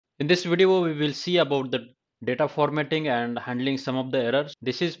In this video, we will see about the data formatting and handling some of the errors.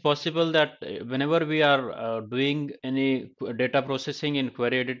 This is possible that whenever we are doing any data processing in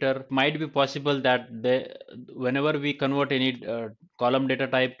query editor, might be possible that whenever we convert any column data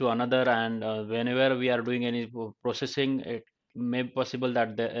type to another, and whenever we are doing any processing, it may be possible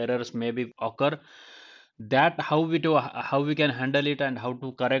that the errors may be occur. That how we can handle it and how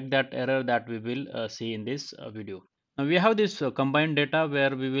to correct that error, that we will see in this video. Now we have this combined data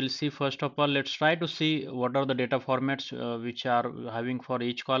where we will see, first of all, let's try to see what are the data formats which are having for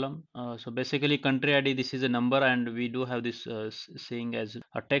each column. So basically country ID, this is a number, and we do have this saying as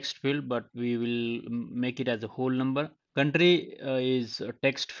a text field, but we will make it as a whole number. Country is a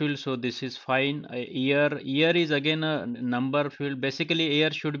text field, so this is fine. Year is again a number field. Basically year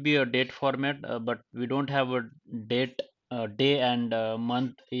should be a date format, but we don't have a date, day and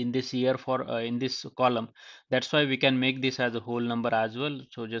month in this year for in this column. That's why we can make this as a whole number as well.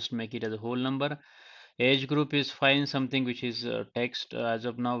 So just make it as a whole number. Age group is fine, something which is text as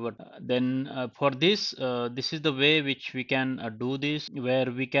of now, but then for this is the way which we can do this,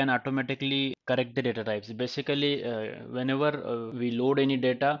 where we can automatically correct the data types. Basically whenever we load any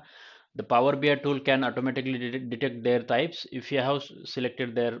data, the Power BI tool can automatically detect their types if you have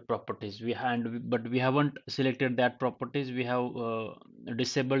selected their properties. But we haven't selected that properties. We have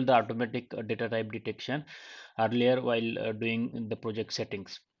disabled the automatic data type detection earlier while doing the project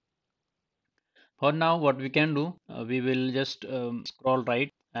settings. For now, what we can do, we will just scroll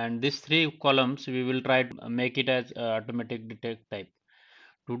right, and these three columns we will try to make it as automatic detect type.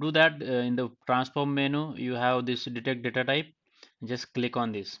 To do that, in the transform menu, you have this detect data type. Just click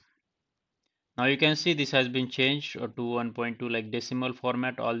on this. Now you can see this has been changed to 1.2, like decimal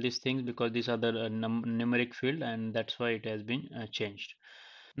format, all these things, because these are the numeric field, and that's why it has been changed.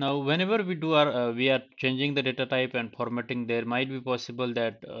 Now, whenever we are changing the data type and formatting, there might be possible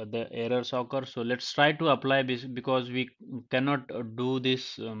that the errors occur. So let's try to apply this, because we cannot do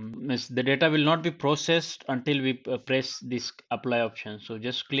this. The data will not be processed until we press this apply option. So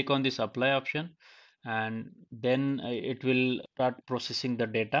just click on this apply option, and then it will start processing the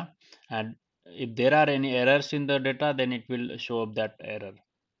data. And if there are any errors in the data, then it will show up that error.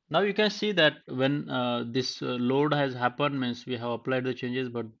 Now you can see that when this load has happened, means we have applied the changes,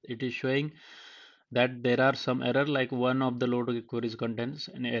 but it is showing that there are some error, like one of the load queries contains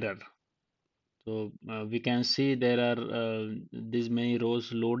an error. So we can see there are these many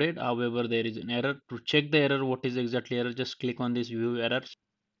rows loaded. However, there is an error. To check the error, what is exactly error, just click on this view errors.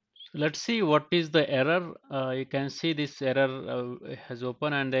 So let's see what is the error. You can see this error has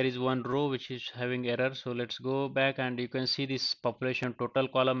opened, and there is one row which is having error. So let's go back, and you can see this population total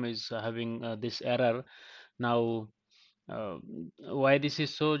column is having this error. Now uh, why this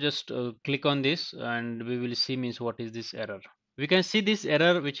is so, just click on this and we will see means what is this error. We can see this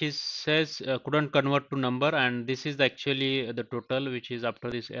error which is says couldn't convert to number, and this is actually the total which is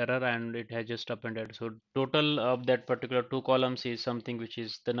after this error, and it has just appended. So total of that particular two columns is something which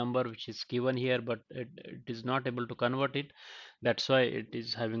is the number which is given here, but it is not able to convert it. That's why it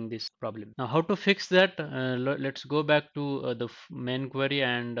is having this problem. Now how to fix that? Let's go back to the main query,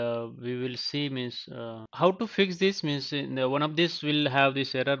 and we will see means how to fix this. Means one of this will have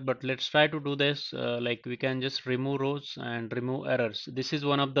this error, but let's try to do this. Like we can just remove rows and remove errors. This is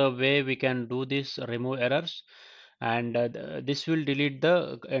one of the way we can do this, remove errors, and this will delete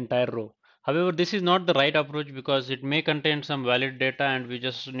the entire row. However, this is not the right approach, because it may contain some valid data, and we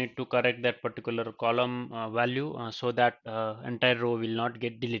just need to correct that particular column value so that entire row will not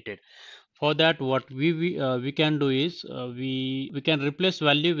get deleted. For that, what we can do is we can replace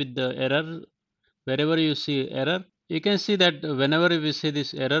value with the error. Wherever you see error, you can see that whenever we see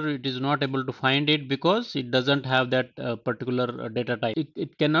this error, it is not able to find it, because it doesn't have that particular data type.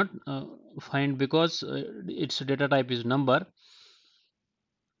 It cannot find, because its data type is number.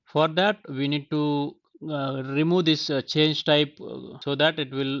 For that, we need to remove this change type, so that it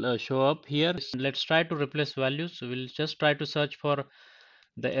will show up here. Let's try to replace values. We'll just try to search for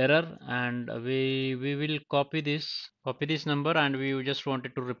the error, and we will copy this number, and we just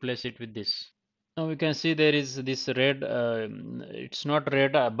wanted to replace it with this. Now we can see there is this red, it's not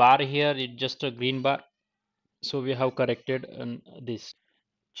red bar here, it's just a green bar. So we have corrected this.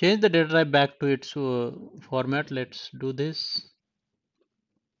 Change the data type back to its format. Let's do this.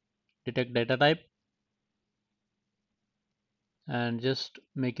 Detect data type, and just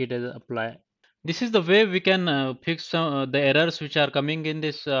make it as apply. This is the way we can fix the errors which are coming in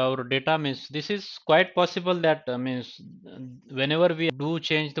this our data. Means this is quite possible that means whenever we do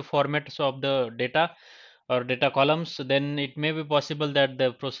change the formats of the data, or data columns, then it may be possible that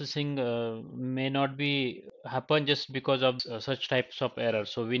the processing may not be happen just because of such types of error.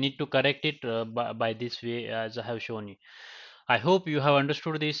 So we need to correct it by this way as I have shown you. I hope you have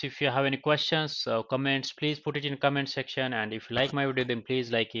understood this. If you have any questions, comments, please put it in comment section. And if you like my video, then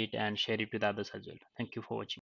please like it and share it with others as well. Thank you for watching.